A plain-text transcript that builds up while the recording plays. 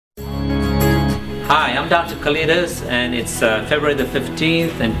Hi, I'm Dr. Kalidas, and it's February the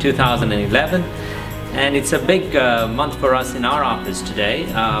 15th in 2011, and it's a big month for us in our office today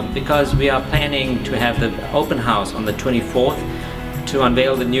because we are planning to have the open house on the 24th to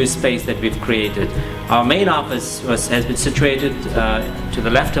unveil the new space that we've created. Our main office has been situated to the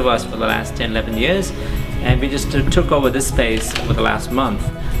left of us for the last 10-11 years, and we just took over this space for the last month.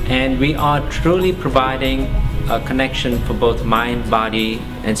 And we are truly providing a connection for both mind, body,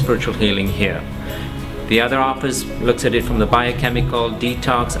 and spiritual healing here. The other office looks at it from the biochemical,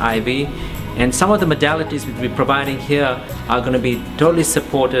 detox, IV, and some of the modalities that we're providing here are going to be totally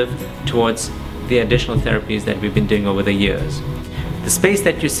supportive towards the additional therapies that we've been doing over the years. The space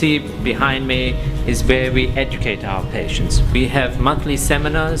that you see behind me is where we educate our patients. We have monthly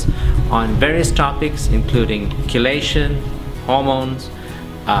seminars on various topics including chelation, hormones,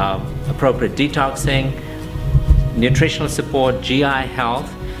 appropriate detoxing, nutritional support, GI health.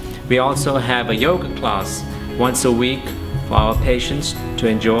 We also have a yoga class once a week for our patients to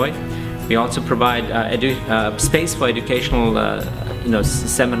enjoy. We also provide space for educational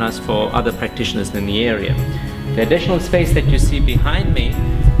seminars for other practitioners in the area. The additional space that you see behind me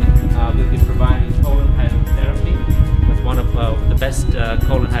will be providing colon hydrotherapy with one of the best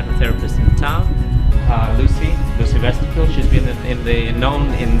colon hydrotherapists in town, Lucy Vesticle. She's been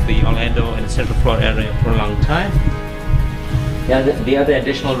known in the Orlando and Central Florida area for a long time. The other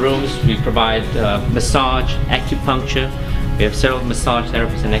additional rooms, we provide massage, acupuncture. We have several massage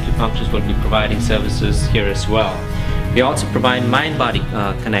therapists and acupuncturists will be providing services here as well. We also provide mind-body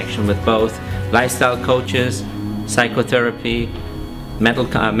connection with both lifestyle coaches, psychotherapy, mental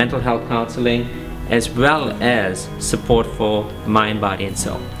health counseling, as well as support for mind, body, and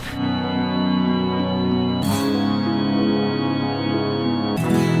soul.